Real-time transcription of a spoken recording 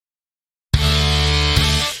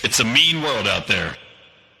It's a mean world out there.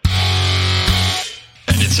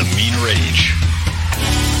 And it's a mean rage.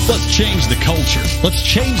 Let's change the culture. Let's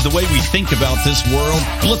change the way we think about this world.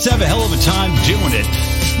 Let's have a hell of a time doing it.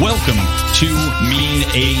 Welcome to Mean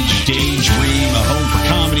Age Daydream, a home for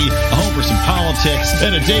comedy, a home for some politics,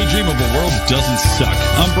 and a daydream of a world that doesn't suck.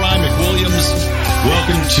 I'm Brian McWilliams.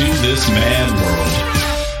 Welcome to this mad world.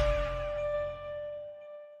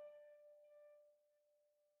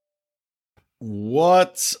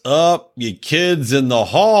 What's up, you kids in the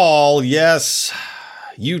hall? Yes,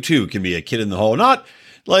 you too can be a kid in the hall. Not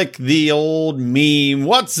like the old meme,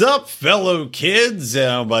 what's up, fellow kids?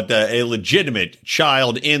 But a legitimate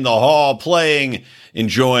child in the hall playing,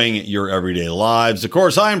 enjoying your everyday lives. Of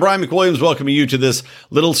course, I am Brian McWilliams, welcoming you to this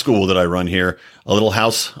little school that I run here, a little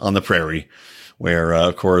house on the prairie, where,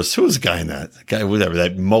 of course, who was the guy in that? That guy, whatever,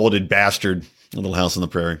 that molded bastard, a little house on the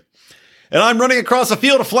prairie. And I'm running across a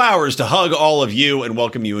field of flowers to hug all of you and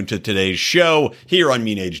welcome you into today's show here on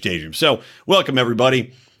Mean Age Daydream. So, welcome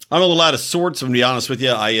everybody. I'm a little out of sorts, I'm going to be honest with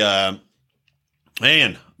you.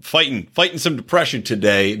 Fighting some depression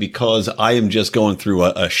today because I am just going through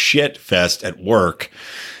a shit fest at work.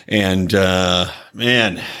 And, tell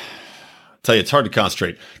you, it's hard to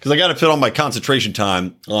concentrate because I got to fit all my concentration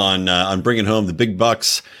time on bringing home the big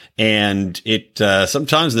bucks. And it,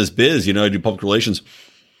 sometimes in this biz, I do public relations.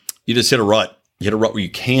 You just hit a rut. You hit a rut where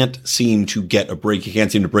you can't seem to get a break. You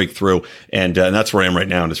can't seem to break through. And that's where I am right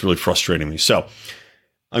now. And it's really frustrating me. So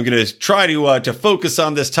I'm going to try to focus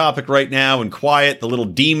on this topic right now and quiet the little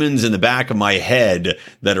demons in the back of my head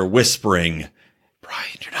that are whispering,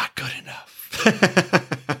 Brian, you're not good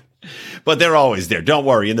enough. But they're always there. Don't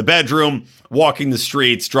worry. In the bedroom, walking the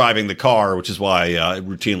streets, driving the car, which is why I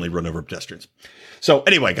routinely run over pedestrians. So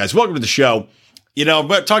anyway, guys, welcome to the show. I'm going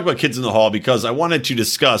to talk about Kids in the Hall because I wanted to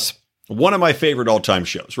discuss one of my favorite all-time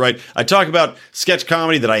shows, right? I talk about sketch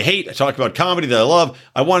comedy that I hate. I talk about comedy that I love.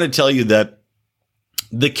 I want to tell you that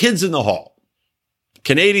the Kids in the Hall,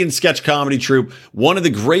 Canadian sketch comedy troupe, one of the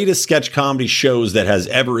greatest sketch comedy shows that has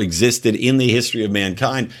ever existed in the history of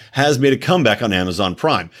mankind, has made a comeback on Amazon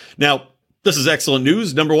Prime. Now, this is excellent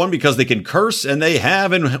news. Number one, because they can curse, and they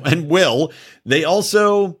have and will. They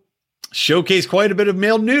also showcase quite a bit of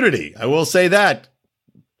male nudity. I will say that.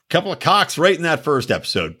 Couple of cocks right in that first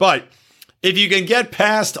episode. But if you can get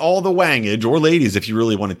past all the wangage, or ladies, if you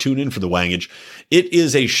really want to tune in for the wangage, it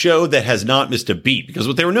is a show that has not missed a beat because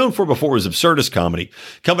what they were known for before was absurdist comedy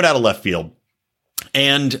coming out of left field.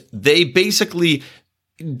 And they basically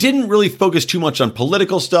didn't really focus too much on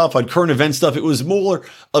political stuff, on current event stuff. It was more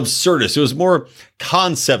absurdist. It was more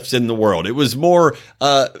concepts in the world. It was more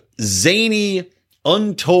zany,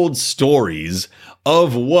 untold stories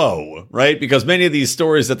of woe, right? Because many of these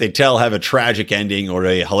stories that they tell have a tragic ending or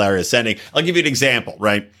a hilarious ending. I'll give you an example,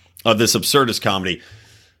 right, of this absurdist comedy.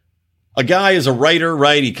 A guy is a writer,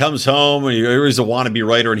 right? He comes home and he's a wannabe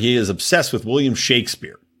writer and he is obsessed with William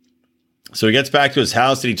Shakespeare. So he gets back to his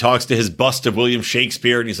house and he talks to his bust of William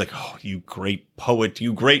Shakespeare and he's like, oh, you great poet,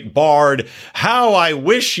 you great bard, how I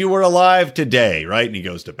wish you were alive today, right? And he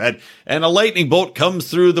goes to bed and a lightning bolt comes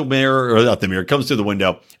through the mirror, or not the mirror, comes through the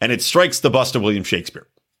window and it strikes the bust of William Shakespeare.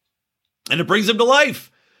 And it brings him to life.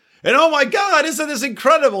 And oh my God, isn't this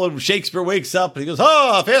incredible? And Shakespeare wakes up and he goes,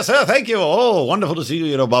 oh, yes, thank you. Oh, wonderful to see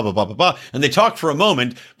you, blah, blah, blah, blah, blah. And they talk for a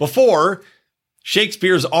moment before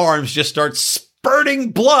Shakespeare's arms just start spurting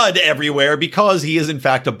blood everywhere because he is in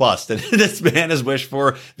fact a bust. And this man has wished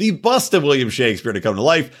for the bust of William Shakespeare to come to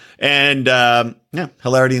life. And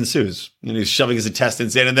hilarity ensues. And he's shoving his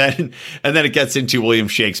intestines in and then it gets into William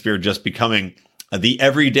Shakespeare just becoming the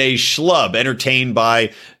everyday schlub, entertained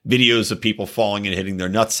by videos of people falling and hitting their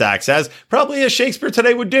nutsacks, as probably as Shakespeare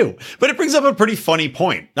today would do. But it brings up a pretty funny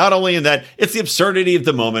point. Not only in that it's the absurdity of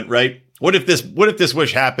the moment, right? What if this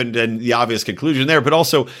wish happened and the obvious conclusion there, but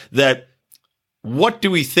also that what do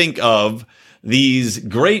we think of these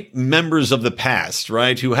great members of the past,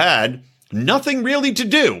 right, who had nothing really to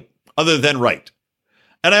do other than write?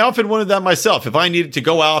 And I often wondered that myself. If I needed to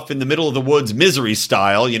go off in the middle of the woods Misery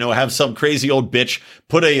style, have some crazy old bitch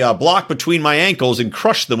put a block between my ankles and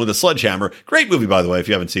crush them with a sledgehammer. Great movie, by the way, if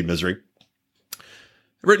you haven't seen Misery.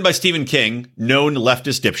 Written by Stephen King, known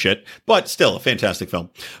leftist dipshit, but still a fantastic film.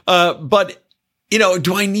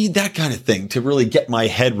 Do I need that kind of thing to really get my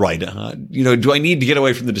head right? Do I need to get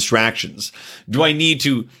away from the distractions? Do I need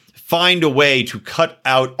to find a way to cut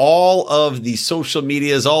out all of the social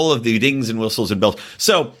medias, all of the dings and whistles and bells?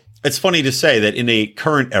 So it's funny to say that in a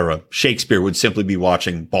current era, Shakespeare would simply be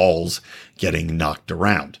watching balls getting knocked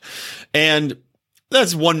around. And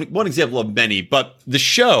that's one example of many. But the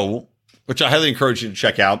show, which I highly encourage you to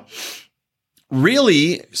check out,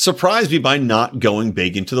 really surprised me by not going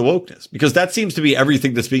big into the wokeness, because that seems to be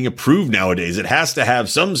everything that's being approved nowadays. It has to have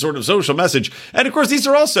some sort of social message. And of course, these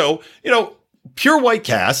are also, pure white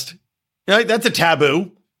cast. Right? That's a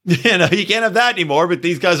taboo. You can't have that anymore, but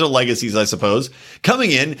these guys are legacies, I suppose,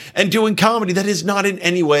 coming in and doing comedy that is not in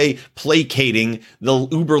any way placating the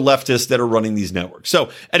uber leftists that are running these networks. So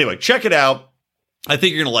anyway, check it out. I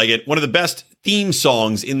think you're going to like it. One of the best theme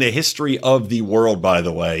songs in the history of the world, by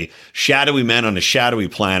the way. Shadowy Men on a Shadowy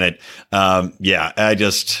Planet. I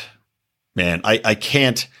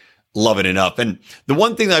can't love it enough. And the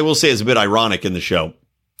one thing that I will say is a bit ironic in the show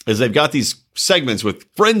is they've got these segments with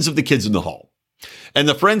Friends of the Kids in the Hall. And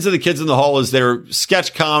the Friends of the Kids in the Hall is their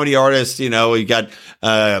sketch comedy artists. You got,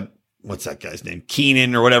 what's that guy's name?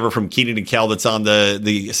 Keenan or whatever from Keenan and Kel that's on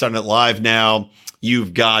the Saturday Night Live now.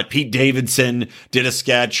 You've got Pete Davidson did a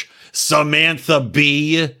sketch. Samantha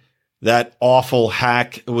Bee, that awful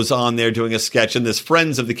hack, was on there doing a sketch. And this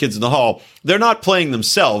Friends of the Kids in the Hall, they're not playing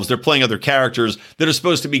themselves. They're playing other characters that are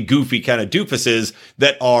supposed to be goofy kind of doofuses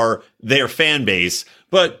that are their fan base.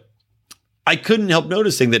 But I couldn't help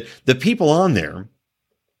noticing that the people on there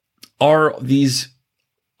are these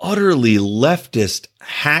utterly leftist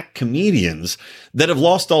hack comedians that have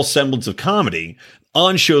lost all semblance of comedy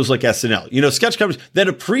on shows like SNL. Sketch comedians that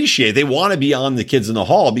appreciate, they want to be on the Kids in the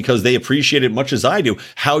Hall because they appreciate it much as I do,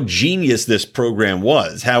 how genius this program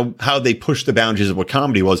was, how they pushed the boundaries of what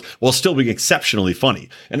comedy was while still being exceptionally funny.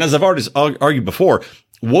 And as I've already argued before,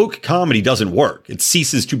 woke comedy doesn't work. It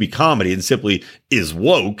ceases to be comedy and simply is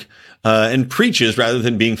woke and preaches rather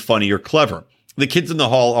than being funny or clever. The Kids in the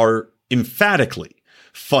Hall are emphatically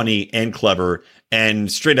funny and clever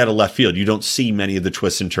and straight out of left field. You don't see many of the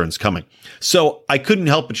twists and turns coming. So I couldn't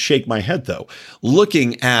help but shake my head, though,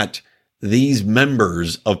 looking at these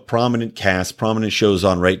members of prominent casts, prominent shows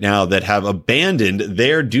on right now that have abandoned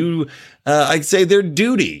their duty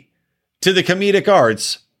to the comedic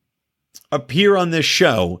arts, appear on this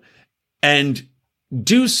show and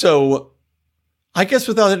do so, I guess,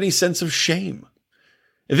 without any sense of shame.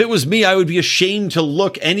 If it was me, I would be ashamed to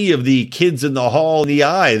look any of the Kids in the Hall in the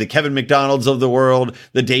eye, the Kevin McDonalds of the world,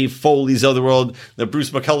 the Dave Foleys of the world, the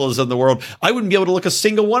Bruce McCulloughs of the world. I wouldn't be able to look a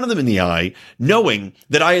single one of them in the eye, knowing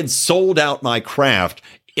that I had sold out my craft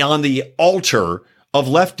on the altar of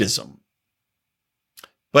leftism.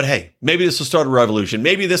 But hey, maybe this will start a revolution.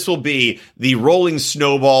 Maybe this will be the rolling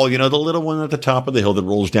snowball, the little one at the top of the hill that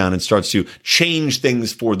rolls down and starts to change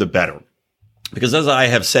things for the better. Because as I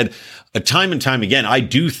have said time and time again, I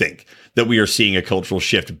do think that we are seeing a cultural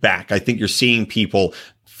shift back. I think you're seeing people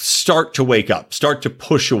start to wake up, start to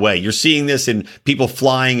push away. You're seeing this in people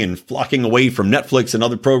flying and flocking away from Netflix and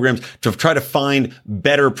other programs to try to find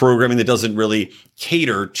better programming that doesn't really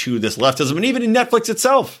cater to this leftism. And even in Netflix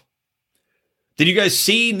itself. Did you guys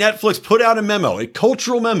see Netflix put out a memo, a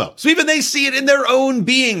cultural memo? So even they see it in their own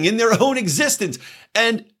being, in their own existence.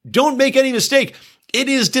 And don't make any mistake, it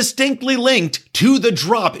is distinctly linked to the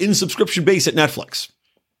drop in subscription base at Netflix.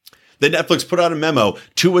 That Netflix put out a memo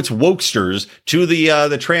to its wokesters, to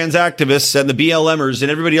the trans activists and the BLMers and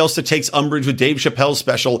everybody else that takes umbrage with Dave Chappelle's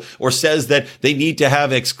special or says that they need to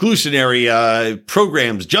have exclusionary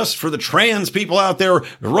programs just for the trans people out there,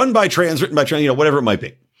 run by trans, written by trans, whatever it might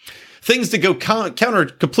be. Things that go counter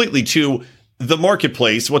completely to the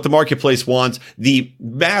marketplace, what the marketplace wants, the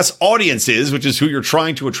mass audiences, which is who you're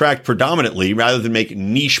trying to attract predominantly rather than make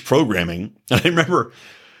niche programming. I remember,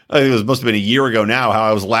 I think it must have been a year ago now, how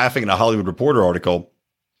I was laughing in a Hollywood Reporter article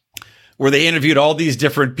where they interviewed all these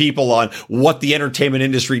different people on what the entertainment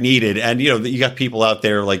industry needed. And, you got people out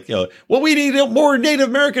there like, well, we need more Native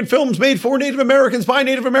American films made for Native Americans by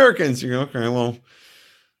Native Americans. You go, okay, well,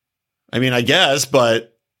 I mean, I guess, but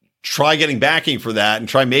try getting backing for that and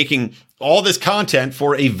try making all this content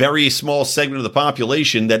for a very small segment of the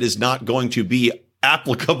population that is not going to be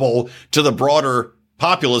applicable to the broader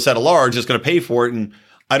populace at large. Is going to pay for it. And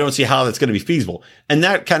I don't see how that's going to be feasible. And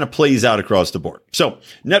that kind of plays out across the board. So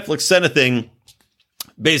Netflix sent a thing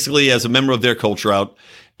basically as a member of their culture out,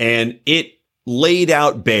 and it laid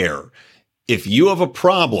out bare. If you have a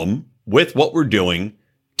problem with what we're doing,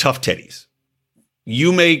 tough titties.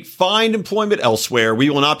 You may find employment elsewhere.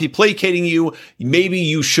 We will not be placating you. Maybe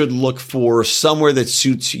you should look for somewhere that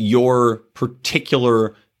suits your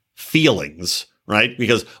particular feelings right?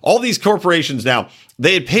 Because all these corporations now,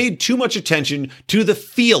 they had paid too much attention to the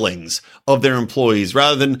feelings of their employees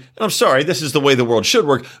rather than, and I'm sorry, this is the way the world should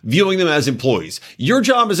work, viewing them as employees. Your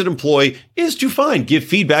job as an employee is to give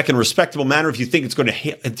feedback in a respectable manner if you think it's going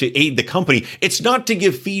to aid the company. It's not to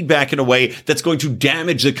give feedback in a way that's going to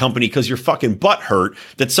damage the company because your fucking butt hurt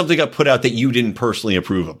that something got put out that you didn't personally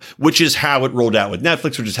approve of, which is how it rolled out with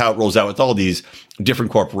Netflix, which is how it rolls out with all these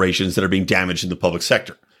different corporations that are being damaged in the public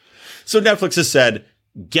sector. So Netflix has said,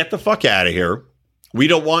 get the fuck out of here. We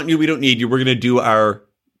don't want you. We don't need you. We're going to do our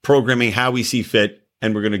programming how we see fit,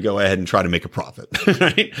 and we're going to go ahead and try to make a profit.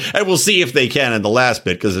 Right? And we'll see if they can in the last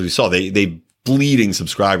bit, because as we saw, they bleeding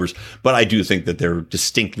subscribers. But I do think that they're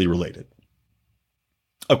distinctly related.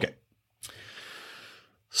 Okay.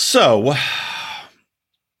 So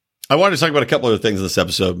I wanted to talk about a couple other things in this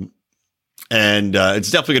episode. And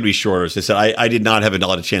it's definitely going to be shorter. As I said, I did not have a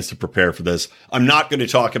lot of chance to prepare for this. I'm not going to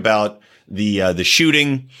talk about the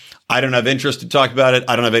shooting. I don't have interest to talk about it.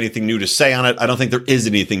 I don't have anything new to say on it. I don't think there is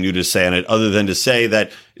anything new to say on it other than to say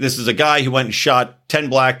that this is a guy who went and shot 10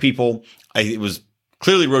 black people. It was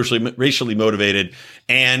clearly racially motivated,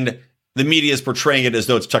 and the media is portraying it as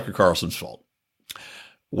though it's Tucker Carlson's fault.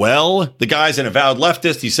 Well, the guy's an avowed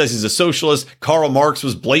leftist. He says he's a socialist. Karl Marx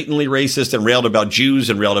was blatantly racist and railed about Jews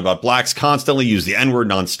and railed about blacks constantly, used the N-word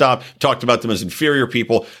nonstop, talked about them as inferior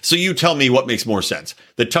people. So you tell me what makes more sense.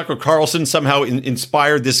 That Tucker Carlson somehow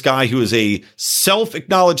inspired this guy who is a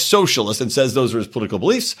self-acknowledged socialist and says those are his political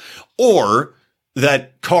beliefs, or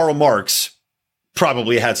that Karl Marx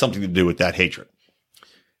probably had something to do with that hatred.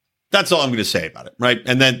 That's all I'm going to say about it, right?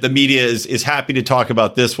 And then the media is happy to talk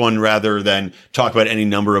about this one rather than talk about any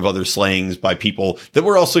number of other slayings by people that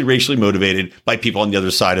were also racially motivated by people on the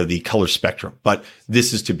other side of the color spectrum. But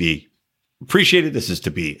this is to be appreciated. This is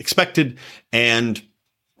to be expected. And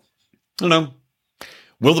I don't know,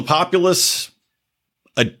 will the populace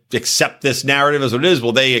accept this narrative as what it is?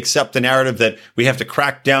 Will they accept the narrative that we have to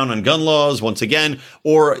crack down on gun laws once again?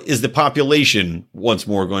 Or is the population once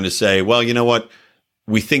more going to say, well, you know what?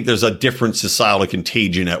 We think there's a different societal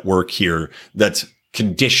contagion at work here that's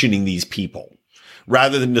conditioning these people.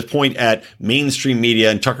 Rather than to point at mainstream media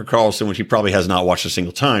and Tucker Carlson, which he probably has not watched a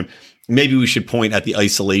single time, maybe we should point at the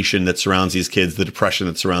isolation that surrounds these kids, the depression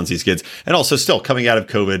that surrounds these kids. And also still coming out of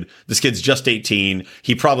COVID, this kid's just 18.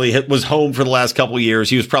 He probably was home for the last couple of years.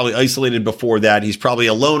 He was probably isolated before that. He's probably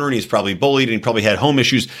a loner and he's probably bullied and he probably had home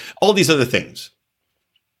issues, all these other things.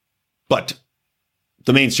 But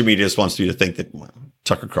the mainstream media just wants you to think that, well,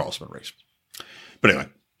 Tucker Carlson race. But anyway,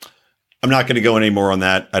 I'm not going to go any more on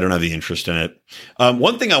that. I don't have the interest in it.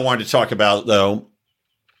 One thing I wanted to talk about, though,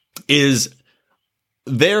 is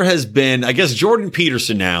there has been, I guess Jordan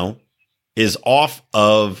Peterson now is off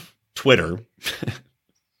of Twitter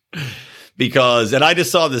because, and I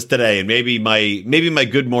just saw this today, and maybe my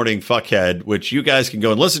Good Morning Fuckhead, which you guys can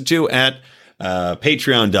go and listen to at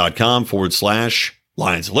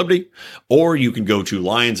patreon.com/Lions of Liberty, or you can go to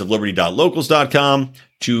lionsofliberty.locals.com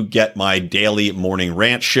to get my daily morning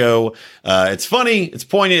rant show. It's funny, it's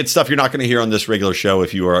poignant, it's stuff you're not going to hear on this regular show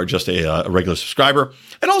if you are just a regular subscriber.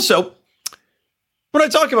 And also, when I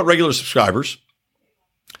talk about regular subscribers,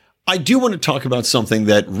 I do want to talk about something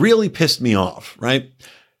that really pissed me off, right?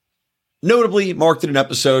 Notably, Mark did an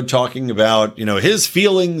episode talking about, his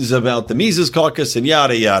feelings about the Mises Caucus and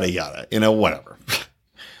yada, yada, yada, whatever.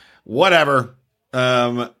 Whatever.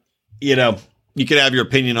 You can have your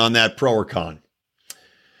opinion on that, pro or con.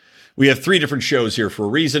 We have 3 different shows here for a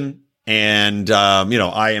reason. And,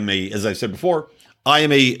 I am as I said before, I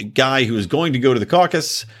am a guy who is going to go to the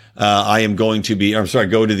caucus. I am going to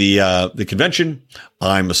go to the convention.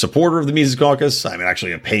 I'm a supporter of the Mises Caucus. I'm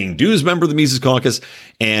actually a paying dues member of the Mises Caucus.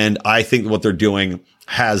 And I think what they're doing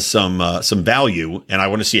has some value, and I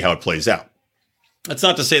want to see how it plays out. That's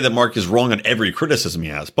not to say that Mark is wrong on every criticism he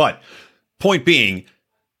has, but point being,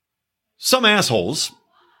 some assholes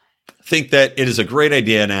think that it is a great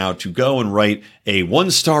idea now to go and write a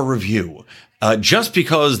 1-star review just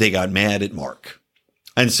because they got mad at Mark.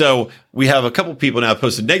 And so we have a couple people now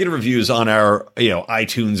posted negative reviews on our,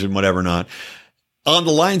 iTunes and whatever not on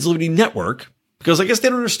the Lions of Liberty network, because I guess they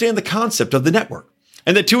don't understand the concept of the network.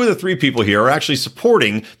 And that 2 of the 3 people here are actually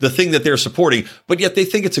supporting the thing that they're supporting, but yet they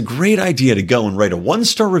think it's a great idea to go and write a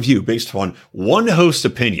 1-star review based upon one host's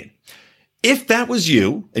opinion. If that was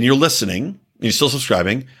you and you're listening and you're still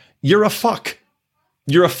subscribing, you're a fuck.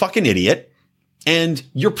 You're a fucking idiot. And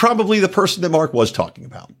you're probably the person that Mark was talking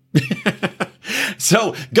about.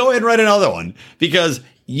 So go ahead and write another one, because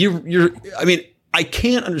I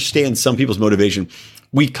can't understand some people's motivation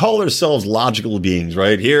We call ourselves logical beings,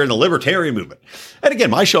 right? Here in the libertarian movement. And again,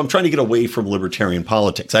 my show, I'm trying to get away from libertarian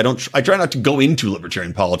politics. I try not to go into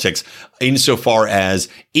libertarian politics insofar as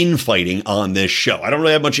infighting on this show. I don't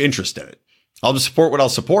really have much interest in it. I'll just support what I'll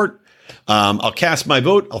support. I'll cast my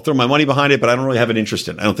vote. I'll throw my money behind it, but I don't really have an interest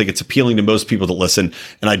in it. I don't think it's appealing to most people that listen,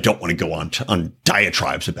 and I don't want to go on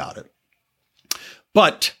diatribes about it.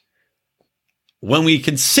 But when we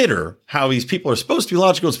consider how these people are supposed to be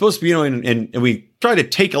logical, supposed to be, and we try to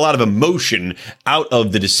take a lot of emotion out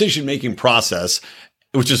of the decision-making process,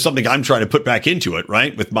 which is something I'm trying to put back into it,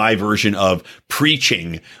 right? With my version of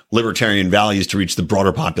preaching libertarian values to reach the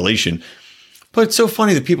broader population. But it's so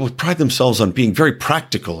funny that people who pride themselves on being very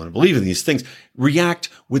practical and believe in these things react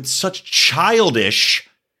with such childish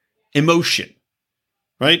emotion,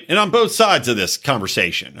 right? And on both sides of this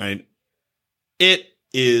conversation, right? It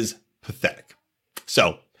is pathetic.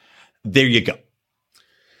 So there you go.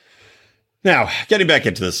 Now, getting back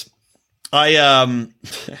into this, I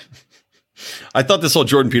thought this whole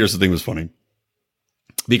Jordan Peterson thing was funny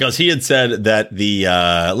because he had said that the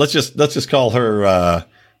let's just call her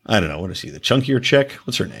I don't know, what is she, the chunkier chick?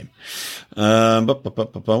 What's her name?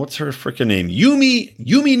 What's her freaking name?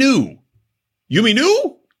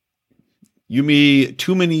 Yumi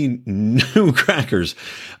too many new crackers.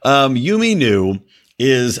 Yumi Nu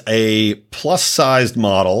is a plus-sized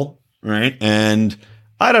model, right? And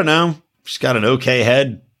I don't know, she's got an okay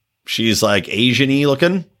head. She's like Asian-y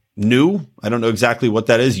looking. New. I don't know exactly what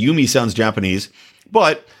that is. Yumi sounds Japanese,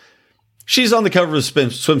 but she's on the cover of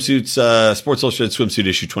swimsuits, Sports Illustrated swimsuit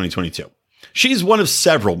issue 2022. She's one of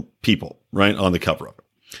several people, right, on the cover of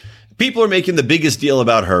it. People are making the biggest deal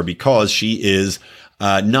about her because she is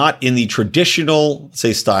not in the traditional,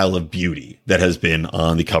 say, style of beauty that has been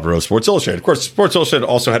on the cover of Sports Illustrated. Of course, Sports Illustrated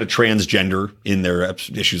also had a transgender in their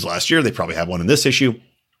issues last year. They probably have one in this issue.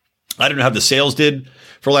 I don't know how the sales did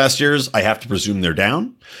for last year's. I have to presume they're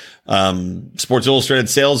down. Sports Illustrated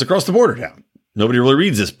sales across the board are down. Nobody really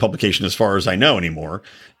reads this publication as far as I know anymore.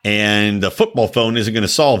 And the football phone isn't going to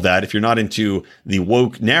solve that. If you're not into the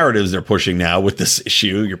woke narratives they're pushing now with this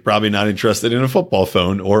issue, you're probably not interested in a football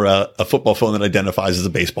phone or a football phone that identifies as a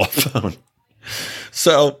baseball phone.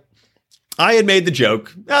 So I had made the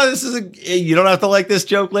joke. Oh, you don't have to like this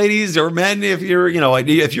joke, ladies or men. If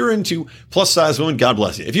you're into plus size women, God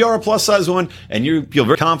bless you. If you are a plus size woman and you feel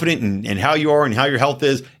very confident in how you are and how your health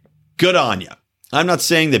is, good on you. I'm not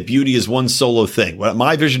saying that beauty is one solo thing.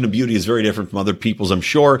 My vision of beauty is very different from other people's, I'm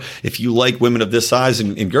sure. If you like women of this size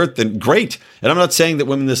and girth, then great. And I'm not saying that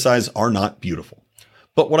women this size are not beautiful.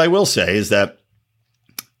 But what I will say is that,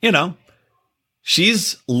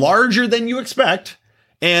 she's larger than you expect.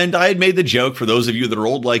 And I had made the joke, for those of you that are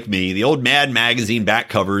old like me, the old MADD magazine back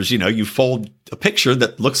covers, you fold a picture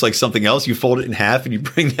that looks like something else, you fold it in half and you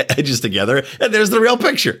bring the edges together and there's the real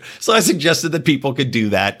picture. So I suggested that people could do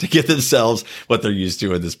that to get themselves what they're used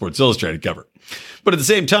to in the Sports Illustrated cover. But at the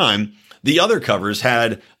same time, the other covers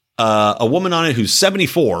had a woman on it who's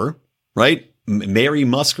 74, right? Mary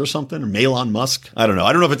Musk or something, or Malon Musk. I don't know.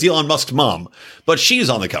 I don't know if it's Elon Musk's mom, but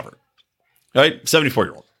she's on the cover, right?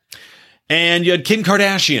 74-year-old. And you had Kim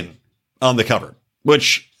Kardashian on the cover,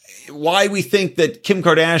 why we think that Kim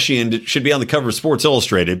Kardashian should be on the cover of Sports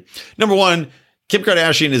Illustrated. Number one, Kim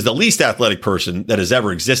Kardashian is the least athletic person that has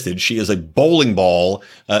ever existed. She is a bowling ball,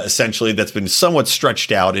 essentially, that's been somewhat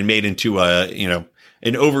stretched out and made into an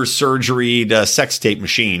over-surgeried sex tape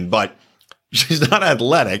machine. But she's not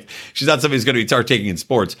athletic. She's not somebody who's going to be partaking in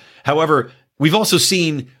sports. However, we've also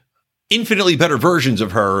seen infinitely better versions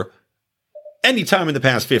of her anytime in the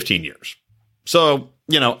past 15 years. So,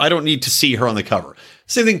 I don't need to see her on the cover.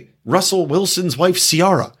 Same thing, Russell Wilson's wife,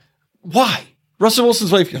 Ciara. Why? Russell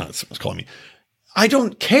Wilson's wife, someone's calling me. I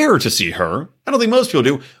don't care to see her. I don't think most people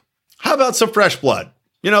do. How about some fresh blood?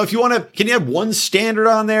 If you want to, can you have one standard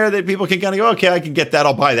on there that people can kind of go, okay, I can get that.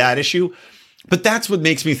 I'll buy that issue. But that's what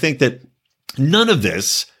makes me think that none of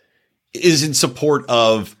this is in support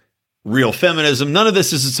of real feminism. None of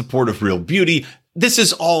this is in support of real beauty. This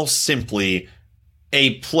is all simply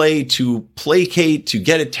a play to placate, to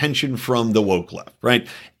get attention from the woke left, right?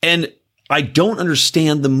 And I don't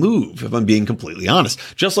understand the move, if I'm being completely honest.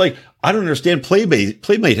 Just like I don't understand Playmate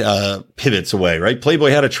pivots away, right? Playboy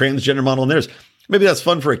had a transgender model in theirs. Maybe that's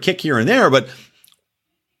fun for a kick here and there, but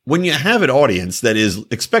when you have an audience that is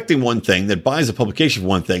expecting one thing, that buys a publication for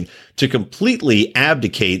one thing, to completely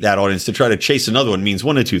abdicate that audience to try to chase another one means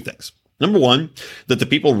one of two things. Number one, that the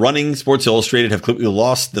people running Sports Illustrated have completely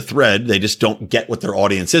lost the thread. They just don't get what their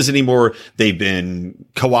audience is anymore. They've been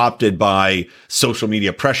co-opted by social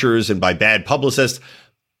media pressures and by bad publicists.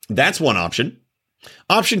 That's one option.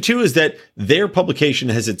 Option two is that their publication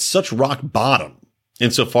has hit such rock bottom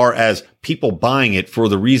insofar as people buying it for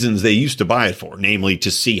the reasons they used to buy it for, namely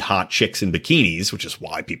to see hot chicks in bikinis, which is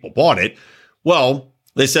why people bought it. Well,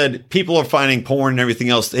 they said people are finding porn and everything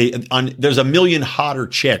else. There's a million hotter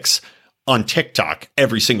chicks on TikTok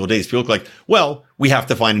every single day. So people look like, well, we have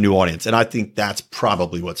to find a new audience. And I think that's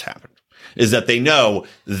probably what's happened, is that they know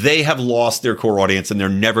they have lost their core audience and they're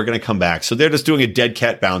never going to come back. So they're just doing a dead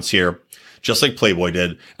cat bounce here, just like Playboy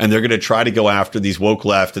did. And they're going to try to go after these woke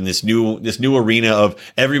left and this new arena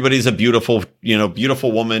of everybody's a beautiful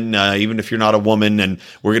woman, even if you're not a woman. And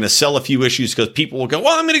we're going to sell a few issues because people will go,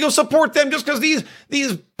 well, I'm going to go support them just because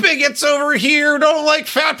these bigots over here don't like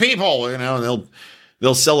fat people, and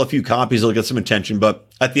they'll sell a few copies. They'll get some attention. But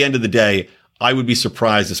at the end of the day, I would be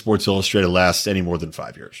surprised if Sports Illustrated lasts any more than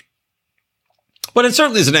 5 years. But it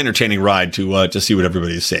certainly is an entertaining ride to see what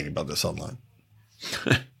everybody is saying about this online.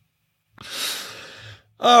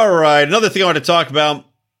 All right. Another thing I want to talk about.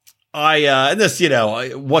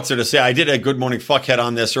 What's there to say? I did a Good Morning Fuckhead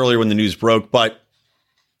on this earlier when the news broke, but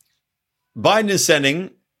Biden is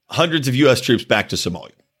sending hundreds of U.S. troops back to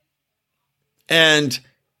Somalia. And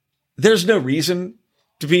there's no reason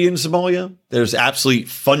to be in Somalia. There's absolutely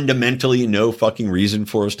fundamentally no fucking reason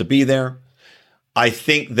for us to be there. I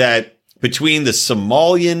think that between the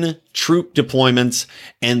Somalian troop deployments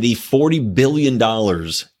and the $40 billion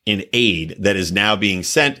in aid that is now being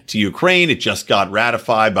sent to Ukraine, it just got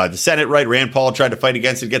ratified by the Senate, right? Rand Paul tried to fight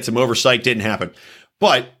against it, get some oversight, didn't happen.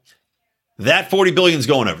 But that $40 billion is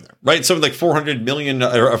going over there, right? Something like $400 million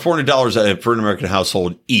or $400 for an American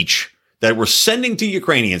household each that we're sending to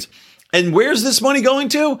Ukrainians. And where's this money going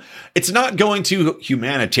to? It's not going to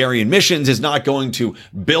humanitarian missions. It's not going to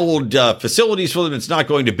build facilities for them. It's not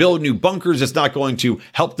going to build new bunkers. It's not going to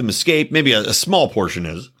help them escape. Maybe a small portion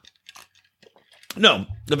is. No,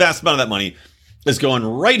 the vast amount of that money is going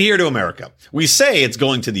right here to America. We say it's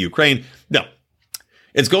going to the Ukraine. No,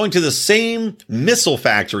 it's going to the same missile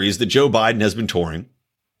factories that Joe Biden has been touring.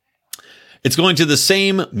 It's going to the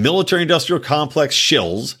same military industrial complex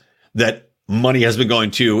shills that money has been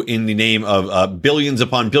going to in the name of billions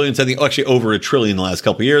upon billions. I think actually over $1 trillion in the last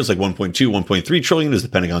couple of years, like 1.2, 1.3 trillion is the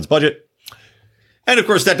Pentagon's budget. And of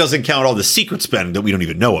course, that doesn't count all the secret spending that we don't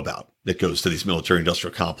even know about that goes to these military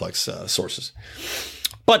industrial complex sources.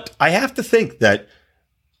 But I have to think that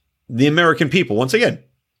the American people, once again,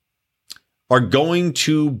 are going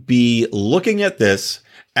to be looking at this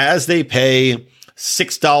as they pay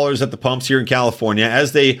 $6 at the pumps here in California,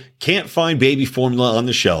 as they can't find baby formula on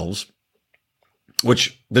the shelves,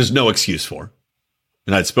 which there's no excuse for.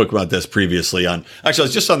 And I'd spoke about this previously I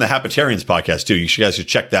was just on the Hapitarians podcast too. You guys should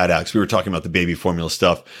check that out because we were talking about the baby formula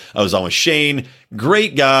stuff. I was on with Shane,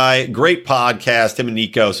 great guy, great podcast, him and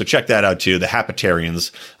Nico. So check that out too. The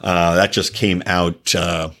Hapitarians, that just came out,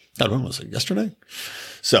 when was it? Yesterday?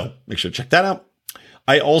 So make sure to check that out.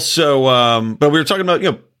 I also, but we were talking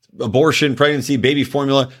about, abortion, pregnancy, baby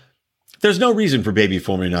formula. There's no reason for baby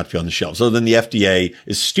formula not to be on the shelves. Other than the FDA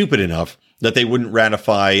is stupid enough that they wouldn't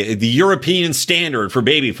ratify the European standard for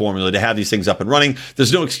baby formula to have these things up and running.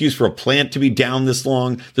 There's no excuse for a plant to be down this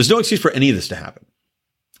long. There's no excuse for any of this to happen,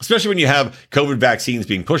 especially when you have COVID vaccines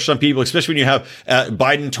being pushed on people, especially when you have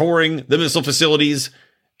Biden touring the missile facilities.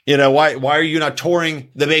 Why are you not touring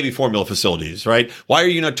the baby formula facilities, right? Why are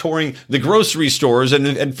you not touring the grocery stores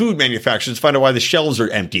and food manufacturers to find out why the shelves are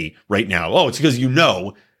empty right now? Oh, it's because you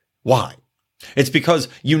know why. It's because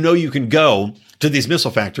you can go to these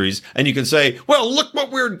missile factories and you can say, well, look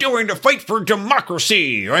what we're doing to fight for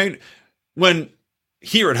democracy, right? When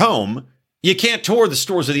here at home, you can't tour the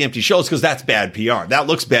stores with the empty shelves because that's bad PR. That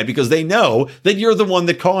looks bad because they know that you're the one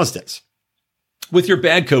that caused it. With your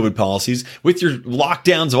bad COVID policies, with your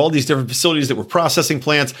lockdowns of all these different facilities that were processing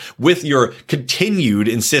plants, with your continued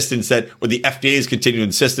insistence or the FDA's continued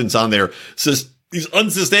insistence on these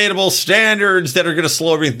unsustainable standards that are going to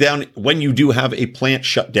slow everything down when you do have a plant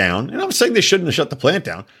shut down. And I'm saying they shouldn't have shut the plant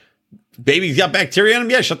down. Baby's got bacteria in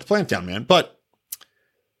them. Yeah, shut the plant down, man. But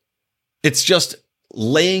it's just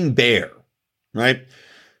laying bare, right?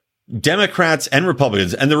 Democrats and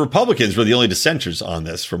Republicans, and the Republicans were the only dissenters on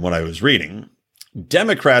this from what I was reading.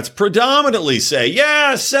 Democrats predominantly say,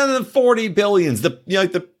 yeah, send them $40 billion.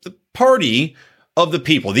 The party of the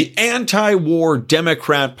people, the anti-war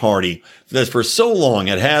Democrat Party that for so long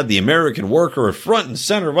had the American worker at front and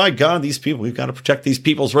center. My God, these people, we've got to protect these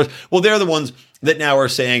people's rights. Well, they're the ones that now are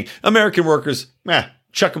saying American workers,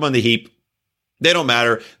 chuck them on the heap. They don't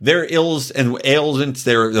matter. Their ills and ailments,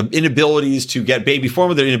 their inabilities to get baby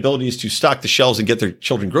formula, their inabilities to stock the shelves and get their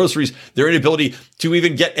children groceries, their inability to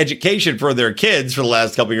even get education for their kids for the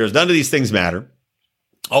last couple of years. None of these things matter.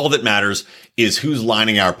 All that matters is who's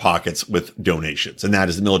lining our pockets with donations. And that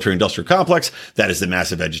is the military industrial complex. That is the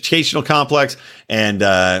massive educational complex. And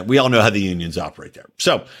we all know how the unions operate there.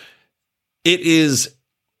 So it is,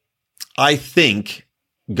 I think,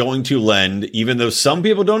 going to lend, even though some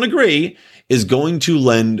people don't agree, is going to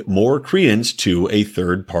lend more credence to a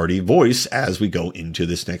third party voice as we go into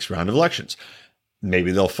this next round of elections.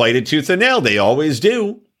 Maybe they'll fight it tooth and nail. They always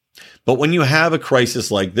do. But when you have a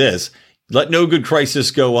crisis like this, let no good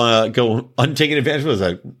crisis go untaken advantage of.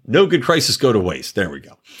 Like, no good crisis go to waste. There we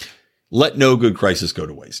go. Let no good crisis go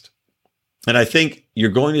to waste. And I think you're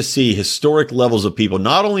going to see historic levels of people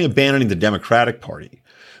not only abandoning the Democratic Party,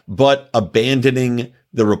 but abandoning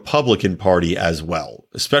the Republican Party as well,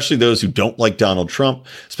 especially those who don't like Donald Trump,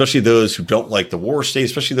 especially those who don't like the war state,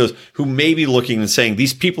 especially those who may be looking and saying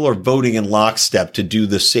these people are voting in lockstep to do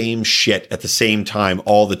the same shit at the same time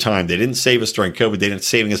all the time. They didn't save us during COVID. They didn't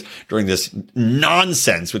save us during this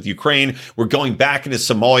nonsense with Ukraine. We're going back into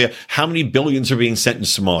Somalia. How many billions are being sent into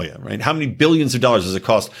Somalia, right? How many billions of dollars does it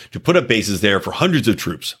cost to put up bases there for hundreds of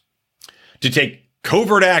troops, to take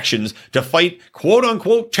covert actions to fight quote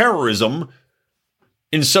unquote terrorism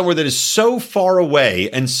in somewhere that is so far away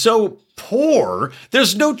and so poor,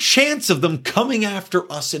 there's no chance of them coming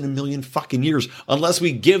after us in a million fucking years unless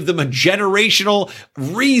we give them a generational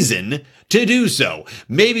reason to do so.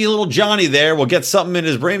 Maybe little Johnny there will get something in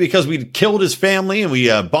his brain because we killed his family and we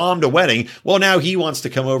bombed a wedding. Well, now he wants to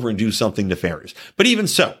come over and do something nefarious. But even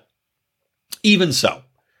so,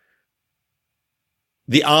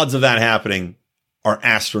 the odds of that happening are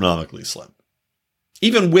astronomically slim.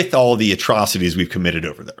 Even with all the atrocities we've committed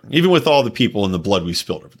over there, even with all the people and the blood we've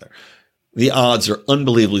spilled over there, the odds are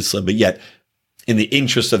unbelievably slim. But yet, in the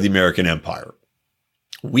interest of the American empire,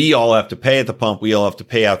 we all have to pay at the pump. We all have to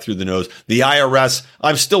pay out through the nose. The IRS,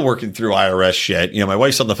 I'm still working through IRS shit. You know, my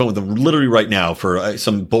wife's on the phone with them literally right now for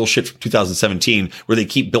some bullshit from 2017 where they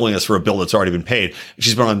keep billing us for a bill that's already been paid.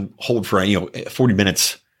 She's been on hold for, 40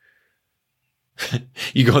 minutes.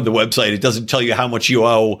 You go on the website, it doesn't tell you how much you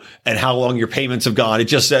owe and how long your payments have gone. It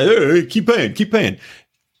just says, hey, keep paying.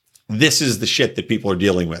 This is the shit that people are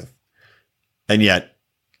dealing with. And yet,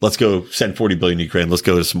 let's go send 40 billion to Ukraine. Let's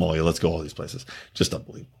go to Somalia. Let's go all these places. Just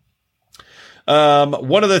unbelievable.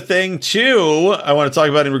 One other thing, too, I want to talk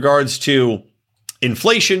about in regards to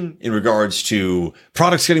inflation, in regards to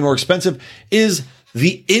products getting more expensive, is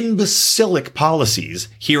the imbecilic policies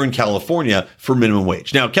here in California for minimum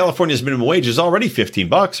wage. Now, California's minimum wage is already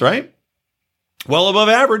 $15, right? Well above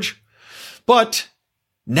average. But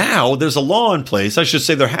now there's a law in place. I should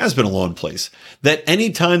say there has been a law in place that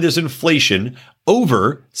anytime there's inflation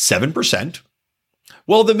over 7%,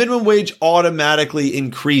 well, the minimum wage automatically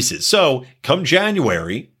increases. So come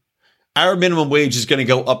January, our minimum wage is going to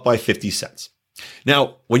go up by 50 cents.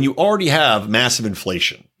 Now, when you already have massive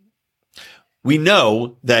inflation, we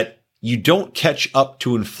know that you don't catch up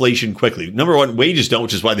to inflation quickly. Number one, wages don't,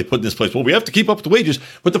 which is why they put in this place. Well, we have to keep up with the wages.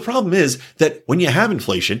 But the problem is that when you have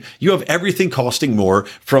inflation, you have everything costing more,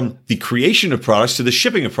 from the creation of products to the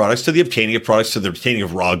shipping of products to the obtaining of products to the obtaining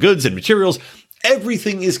of raw goods and materials.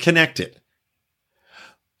 Everything is connected.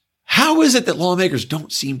 How is it that lawmakers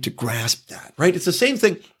don't seem to grasp that, right? It's the same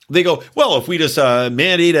thing. They go, well, if we just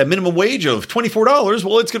mandate a minimum wage of $24,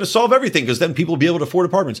 well, it's going to solve everything because then people will be able to afford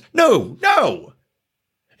apartments. No.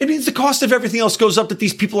 It means the cost of everything else goes up that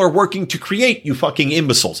these people are working to create, you fucking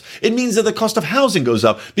imbeciles. It means that the cost of housing goes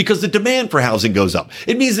up because the demand for housing goes up.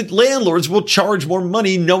 It means that landlords will charge more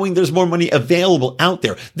money knowing there's more money available out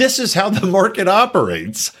there. This is how the market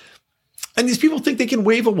operates. And these people think they can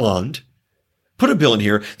wave a wand, put a bill in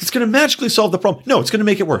here that's going to magically solve the problem. No, it's going to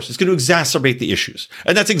make it worse. It's going to exacerbate the issues.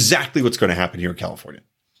 And that's exactly what's going to happen here in California.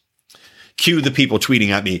 Cue the people tweeting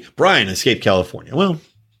at me, Brian, escape California. Well,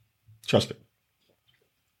 trust me.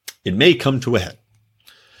 It may come to a head.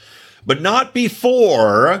 But not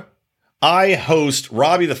before I host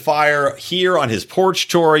Robbie the Fire here on his porch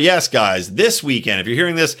tour. Yes, guys, this weekend, if you're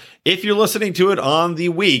hearing this, if you're listening to it on the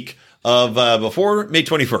week of before May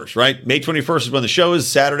 21st, right? May 21st is when the show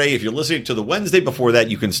is, Saturday. If you're listening to the Wednesday before that,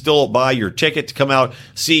 you can still buy your ticket to come out,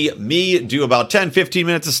 see me do about 10, 15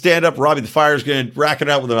 minutes of stand-up. Robbie the Fire is going to rack it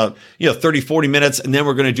out with about 30, 40 minutes, and then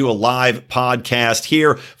we're going to do a live podcast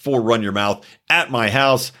here for Run Your Mouth at my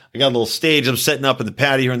house. I got a little stage I'm setting up in the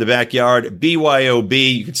patio here in the backyard.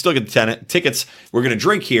 BYOB. You can still get the tickets. We're going to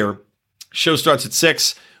drink here. Show starts at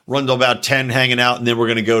 6. Run to about 10 hanging out, and then we're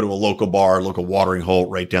going to go to a local bar, local watering hole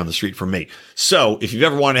right down the street from me. So if you've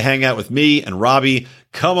ever wanted to hang out with me and Robbie,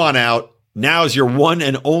 come on out. Now is your one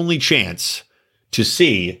and only chance to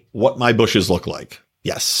see what my bushes look like.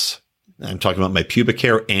 Yes, I'm talking about my pubic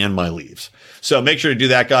hair and my leaves. So make sure to do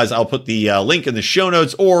that, guys. I'll put the link in the show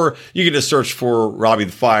notes, or you can just search for Robbie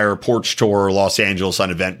the Fire Porch Tour Los Angeles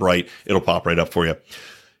on Eventbrite. It'll pop right up for you.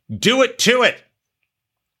 Do it to it.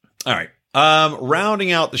 All right.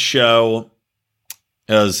 Rounding out the show,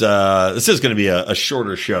 as this is going to be a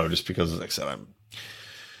shorter show, just because, like I said,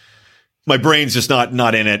 my brain's just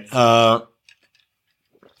not in it.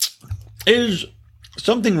 Is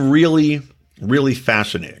something really, really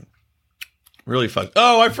fascinating. Really fun.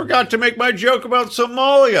 Oh, I forgot to make my joke about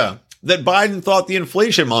Somalia, that Biden thought the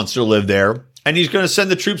inflation monster lived there, and he's going to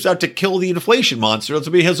send the troops out to kill the inflation monster. That's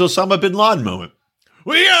going to be his Osama bin Laden moment.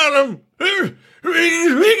 We got him. We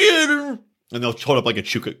get him. And they'll hold up like a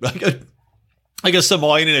Somalian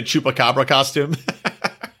in a chupacabra costume.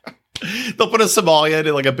 They'll put a Somalian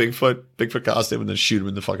in like a Bigfoot costume and then shoot him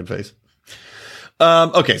in the fucking face.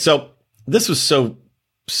 Okay, so this was so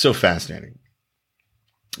fascinating.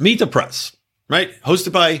 Meet the Press, right?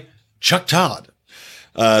 Hosted by Chuck Todd.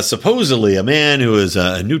 Supposedly a man who is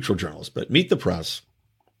a neutral journalist, but Meet the Press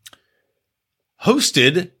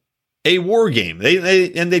hosted a war game.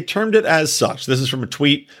 They termed it as such. This is from a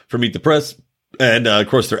tweet from Meet the Press. And of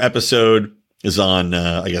course, their episode is on,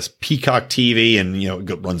 I guess, Peacock TV, and,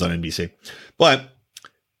 it runs on NBC. But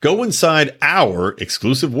go inside our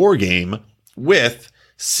exclusive war game with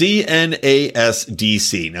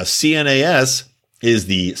CNASDC. Now, CNAS is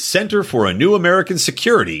the Center for a New American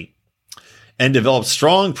Security, and develops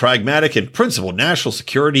strong, pragmatic, and principled national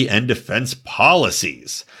security and defense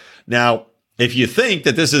policies. Now, if you think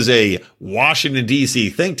that this is a Washington,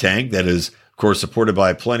 D.C. think tank that is, of course, supported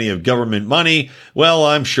by plenty of government money, well,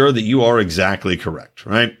 I'm sure that you are exactly correct,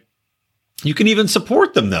 right? You can even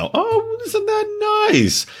support them, though. Oh, isn't that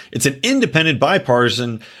nice? It's an independent,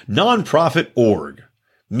 bipartisan, nonprofit org,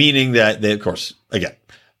 meaning that they, of course, again,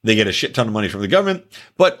 they get a shit ton of money from the government.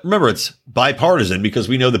 But remember, it's bipartisan because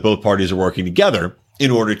we know that both parties are working together in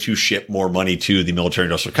order to ship more money to the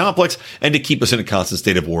military-industrial complex and to keep us in a constant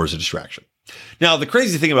state of war as a distraction. Now, the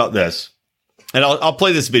crazy thing about this, and I'll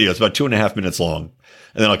play this video. It's about 2.5 minutes long,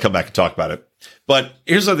 and then I'll come back and talk about it. But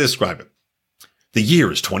here's how they describe it. The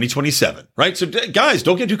year is 2027, right? So, guys,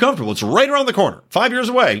 don't get too comfortable. It's right around the corner. 5 years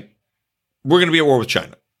away, we're going to be at war with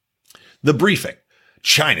China. The briefing.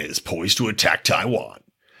 China is poised to attack Taiwan.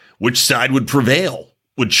 Which side would prevail?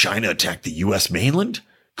 Would China attack the U.S. mainland?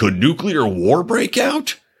 Could nuclear war break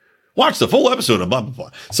out? Watch the full episode of blah, blah,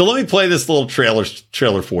 blah. So let me play this little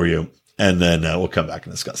trailer for you, and then we'll come back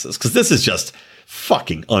and discuss this, because this is just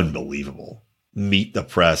fucking unbelievable. Meet the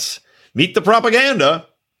Press. Meet the propaganda.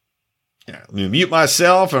 Yeah, let me mute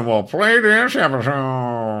myself, and we'll play this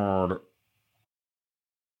episode.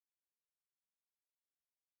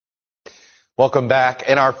 Welcome back.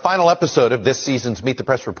 In our final episode of this season's Meet the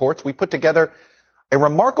Press Reports, we put together a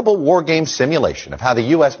remarkable war game simulation of how the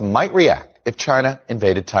U.S. might react if China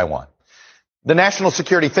invaded Taiwan. The National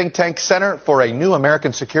Security Think Tank Center for a New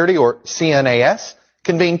American Security, or CNAS,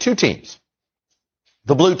 convened two teams.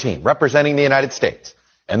 The blue team representing the United States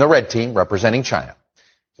and the red team representing China.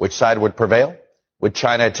 Which side would prevail? Would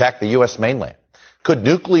China attack the U.S. mainland? Could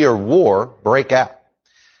nuclear war break out?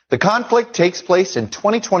 The conflict takes place in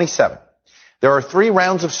 2027. There are 3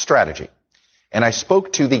 rounds of strategy, and I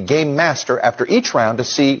spoke to the game master after each round to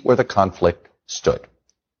see where the conflict stood.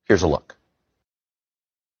 Here's a look.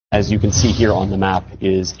 As you can see here on the map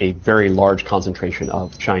is a very large concentration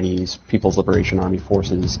of Chinese People's Liberation Army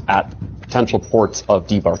forces at potential ports of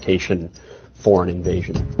debarkation for an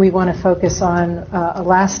invasion. We want to focus on a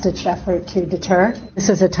last-ditch effort to deter. This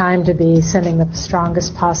is a time to be sending the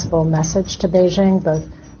strongest possible message to Beijing, both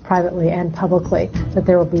privately and publicly, that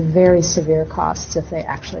there will be very severe costs if they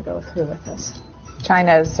actually go through with this.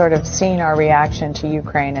 China has sort of seen our reaction to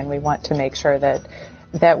Ukraine, and we want to make sure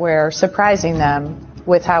that we're surprising them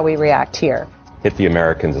with how we react here. Hit the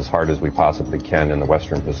Americans as hard as we possibly can in the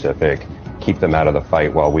Western Pacific, keep them out of the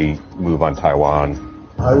fight while we move on Taiwan.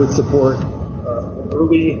 I would support an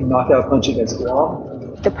early knockout punch against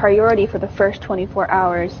Guam. The priority for the first 24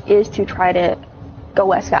 hours is to try to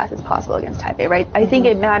go as fast as possible against Taipei, right? I think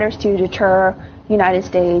it matters to deter United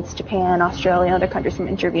States, Japan, Australia, and other countries from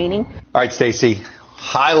intervening. All right, Stacey,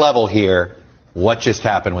 high level here. What just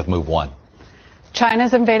happened with Move 1?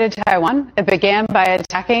 China's invaded Taiwan. It began by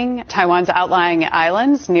attacking Taiwan's outlying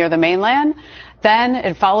islands near the mainland. Then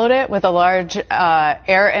it followed it with a large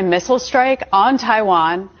air and missile strike on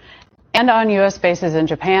Taiwan and on U.S. bases in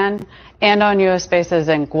Japan and on U.S. bases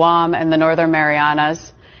in Guam and the Northern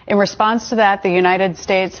Marianas. In response to that, the United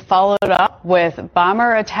States followed up with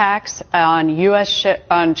bomber attacks on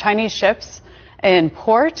on Chinese ships in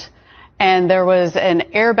port, and there was an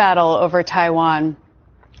air battle over Taiwan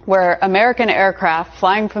where American aircraft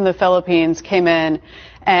flying from the Philippines came in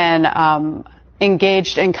and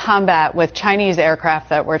engaged in combat with Chinese aircraft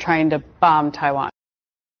that were trying to bomb Taiwan.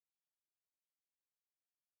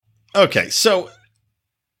 Okay, so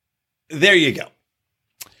there you go.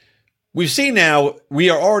 We've seen now we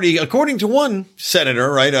are already, according to one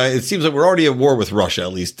senator, right? It seems like we're already at war with Russia,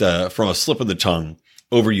 at least from a slip of the tongue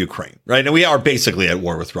over Ukraine, right? And we are basically at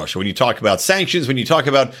war with Russia. When you talk about sanctions, when you talk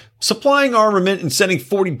about supplying armament and sending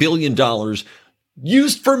 $40 billion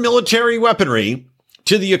used for military weaponry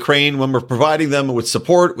to the Ukraine, when we're providing them with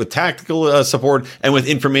support, with tactical support, and with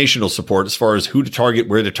informational support as far as who to target,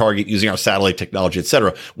 where to target, using our satellite technology,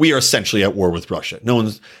 etc., we are essentially at war with Russia. No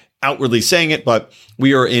one's outwardly saying it, but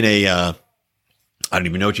we are in a, I don't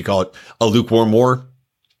even know what you call it, a lukewarm war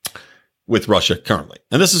with Russia currently.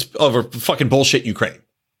 And this is over fucking bullshit Ukraine,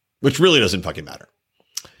 which really doesn't fucking matter.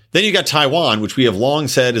 Then you got Taiwan, which we have long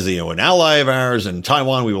said is, an ally of ours, and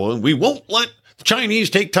Taiwan, we won't let the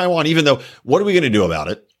Chinese take Taiwan, even though, what are we going to do about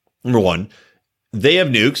it? Number one, they have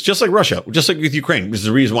nukes, just like Russia, just like with Ukraine. This is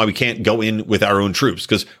the reason why we can't go in with our own troops,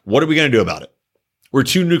 because what are we going to do about it? We're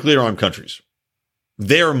two nuclear armed countries.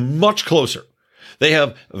 They're much closer. They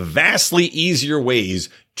have vastly easier ways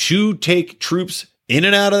to take troops in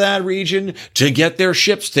and out of that region, to get their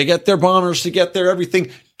ships, to get their bombers, to get their everything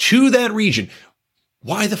to that region.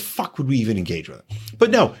 Why the fuck would we even engage with it? But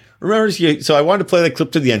no, remember, so I wanted to play that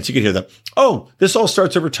clip to the end so you could hear that. Oh, this all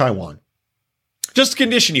starts over Taiwan. Just to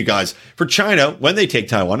condition you guys, for China, when they take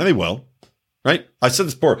Taiwan, and they will, right? I said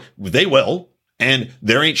this before, they will, and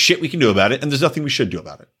there ain't shit we can do about it, and there's nothing we should do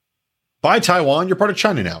about it. By Taiwan, you're part of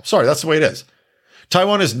China now. Sorry, that's the way it is.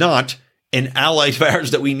 Taiwan is not an ally of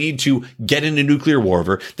ours that we need to get into nuclear war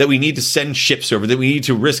over, that we need to send ships over, that we need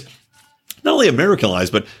to risk not only American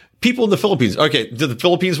lives, but people in the Philippines. Okay, do the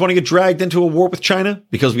Philippines want to get dragged into a war with China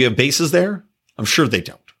because we have bases there? I'm sure they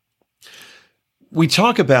don't. We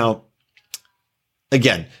talk about,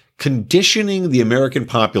 again, conditioning the American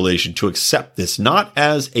population to accept this not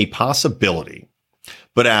as a possibility,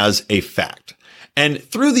 but as a fact. And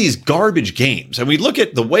through these garbage games, and we look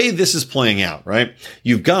at the way this is playing out, right?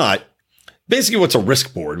 You've got basically what's a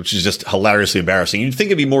risk board, which is just hilariously embarrassing. You'd think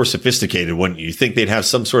it'd be more sophisticated, wouldn't you? You'd think they'd have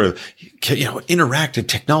some sort of, interactive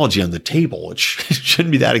technology on the table, which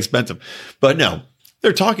shouldn't be that expensive. But no,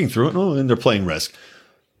 they're talking through it, and they're playing Risk.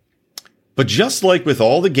 But just like with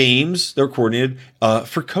all the games, they're coordinated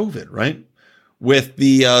for COVID, right? With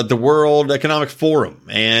the World Economic Forum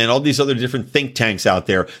and all these other different think tanks out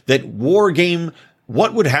there, that war game,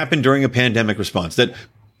 what would happen during a pandemic response? That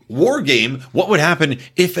war game, what would happen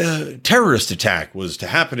if a terrorist attack was to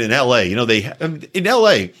happen in LA? In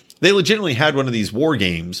LA, they legitimately had one of these war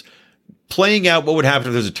games playing out what would happen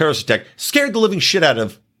if there's a terrorist attack, scared the living shit out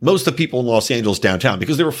of most of the people in Los Angeles downtown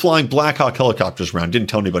because they were flying Black Hawk helicopters around, didn't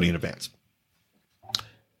tell anybody in advance.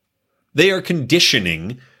 They are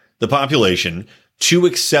conditioning the population to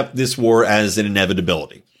accept this war as an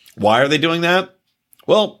inevitability. Why are they doing that?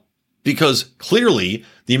 Well, because clearly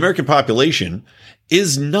the American population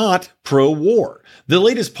is not pro-war. The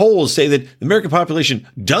latest polls say that the American population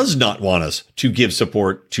does not want us to give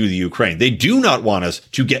support to the Ukraine. They do not want us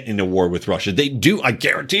to get into war with Russia. I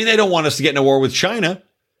guarantee they don't want us to get into war with China.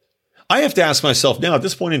 I have to ask myself now at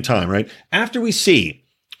this point in time, right? After we see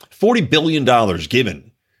 $40 billion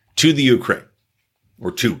given to the Ukraine,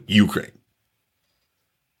 or to Ukraine,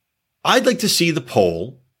 I'd like to see the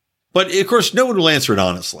poll, but of course, no one will answer it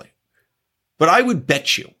honestly. But I would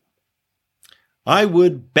bet you,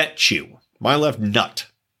 my left nut,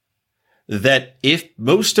 that if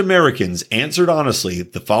most Americans answered honestly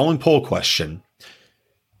the following poll question,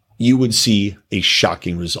 you would see a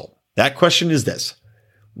shocking result. That question is this: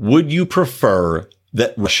 would you prefer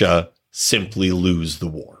that Russia simply lose the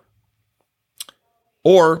war?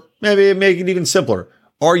 Or maybe make it even simpler.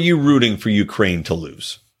 Are you rooting for Ukraine to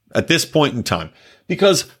lose at this point in time?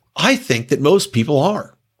 Because I think that most people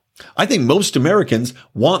are. I think most Americans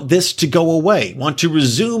want this to go away, want to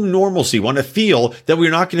resume normalcy, want to feel that we're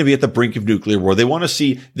not going to be at the brink of nuclear war. They want to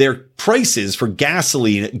see their prices for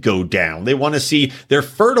gasoline go down. They want to see their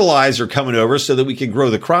fertilizer coming over so that we can grow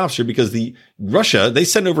the crops here, because Russia, they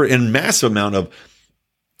send over a massive amount of,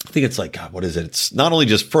 I think it's like, God, what is it? It's not only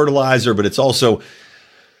just fertilizer, but it's also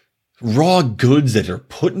raw goods that are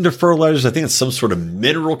put into fertilizers. I think it's some sort of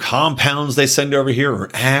mineral compounds they send over here, or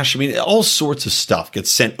ash. I mean, all sorts of stuff gets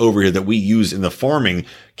sent over here that we use in the farming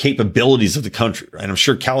capabilities of the country, right? I'm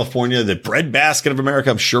sure California, the breadbasket of America,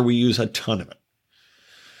 I'm sure we use a ton of it.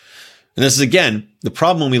 And this is, again, the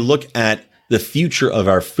problem when we look at the future of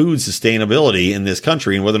our food sustainability in this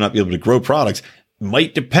country and whether or not we'll be able to grow products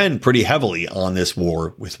might depend pretty heavily on this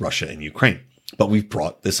war with Russia and Ukraine. But we've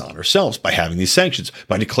brought this on ourselves by having these sanctions,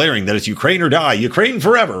 by declaring that it's Ukraine or die, Ukraine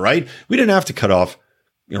forever, right? We didn't have to cut off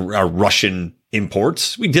our Russian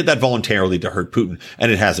imports. We did that voluntarily to hurt Putin,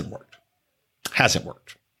 and it hasn't worked. Hasn't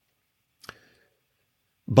worked.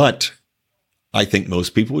 But I think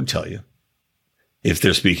most people would tell you, if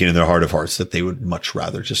they're speaking in their heart of hearts, that they would much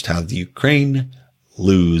rather just have the Ukraine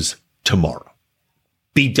lose tomorrow.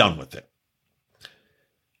 Be done with it.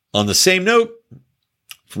 On the same note,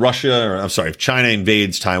 if China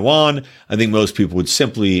invades Taiwan, I think most people would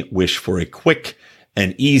simply wish for a quick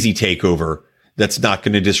and easy takeover that's not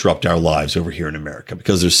going to disrupt our lives over here in America,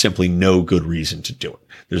 because there's simply no good reason to do it.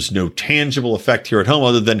 There's no tangible effect here at home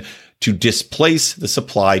other than to displace the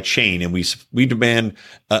supply chain. And we demand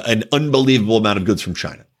an unbelievable amount of goods from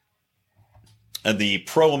China. And the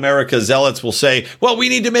pro-America zealots will say, well, we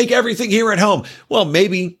need to make everything here at home. Well,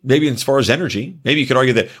 maybe as far as energy, maybe you could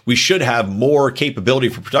argue that we should have more capability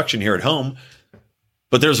for production here at home.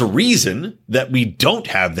 But there's a reason that we don't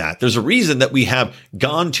have that. There's a reason that we have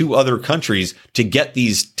gone to other countries to get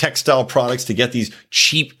these textile products, to get these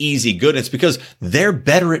cheap, easy goods. It's because they're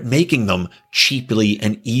better at making them cheaply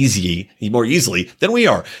and more easily than we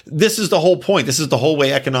are. This is the whole point. This is the whole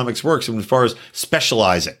way economics works as far as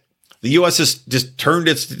specializing. The U.S. has just turned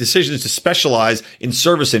its decisions to specialize in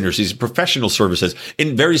service industries, professional services,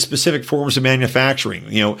 in very specific forms of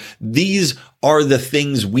manufacturing. These are the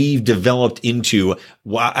things we've developed into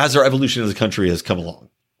as our evolution as a country has come along.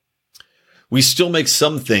 We still make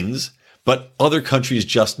some things, but other countries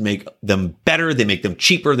just make them better. They make them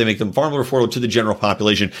cheaper. They make them far more affordable to the general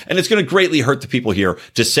population. And it's going to greatly hurt the people here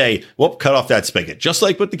to say, well, cut off that spigot. Just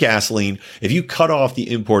like with the gasoline, if you cut off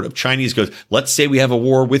the import of Chinese goods, let's say we have a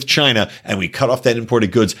war with China and we cut off that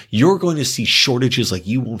imported goods, you're going to see shortages like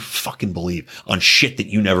you won't fucking believe on shit that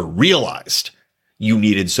you never realized you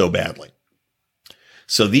needed so badly.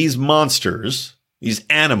 So these monsters, these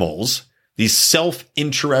animals, these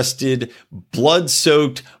self-interested,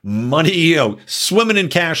 blood-soaked, money, swimming in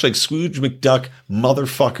cash like Scrooge McDuck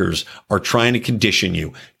motherfuckers are trying to condition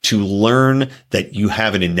you to learn that you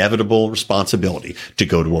have an inevitable responsibility to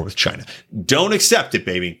go to war with China. Don't accept it,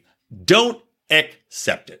 baby. Don't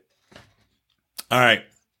accept it. All right.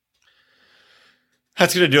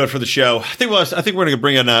 That's going to do it for the show. I think we're going to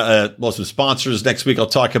bring in some sponsors next week I'll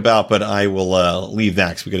talk about, but I will leave that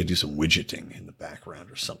because we got to do some widgeting in the background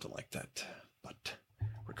or something like that. But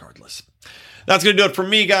regardless, that's going to do it for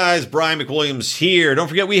me, guys. Brian McWilliams here. Don't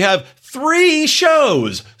forget, we have 3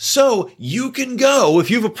 shows. So you can go, if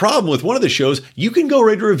you have a problem with one of the shows, you can go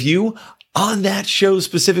write a review on that show's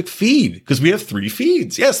specific feed because we have 3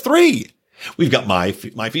 feeds. Yes, 3. We've got my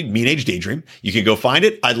feed, Mean Age Daydream. You can go find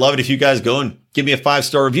it. I'd love it if you guys go and give me a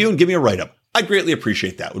 5-star review and give me a write-up. I'd greatly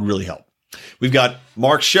appreciate that. It would really help. We've got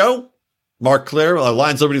Mark's show, Mark Claire,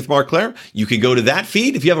 Lions Liberty with Mark Claire. You can go to that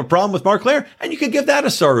feed if you have a problem with Mark Claire, and you can give that a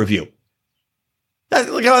star review.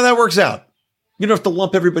 Look how that works out. You don't have to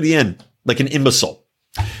lump everybody in like an imbecile.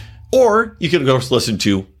 Or you can go listen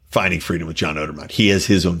to Finding Freedom with John Odermatt. He has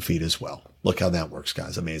his own feed as well. Look how that works,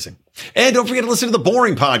 guys. Amazing. And don't forget to listen to The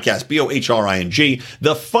Boring Podcast, BOHRING,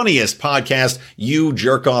 the funniest podcast you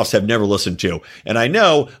jerk-offs have never listened to. And I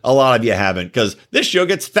know a lot of you haven't because this show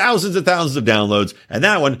gets thousands and thousands of downloads, and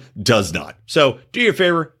that one does not. So do your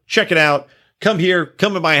favor, check it out. Come here,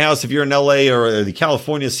 come to my house if you're in LA or the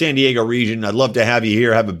California, San Diego region. I'd love to have you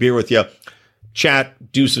here, have a beer with you,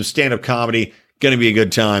 chat, do some stand-up comedy. Going to be a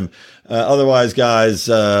good time. Otherwise, guys,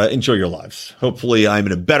 enjoy your lives. Hopefully, I'm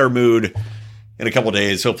in a better mood in a couple of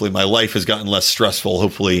days. Hopefully, my life has gotten less stressful.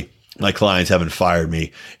 Hopefully, my clients haven't fired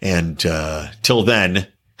me. And till then,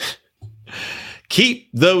 keep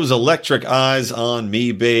those electric eyes on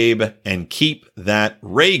me, babe, and keep that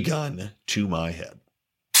ray gun to my head.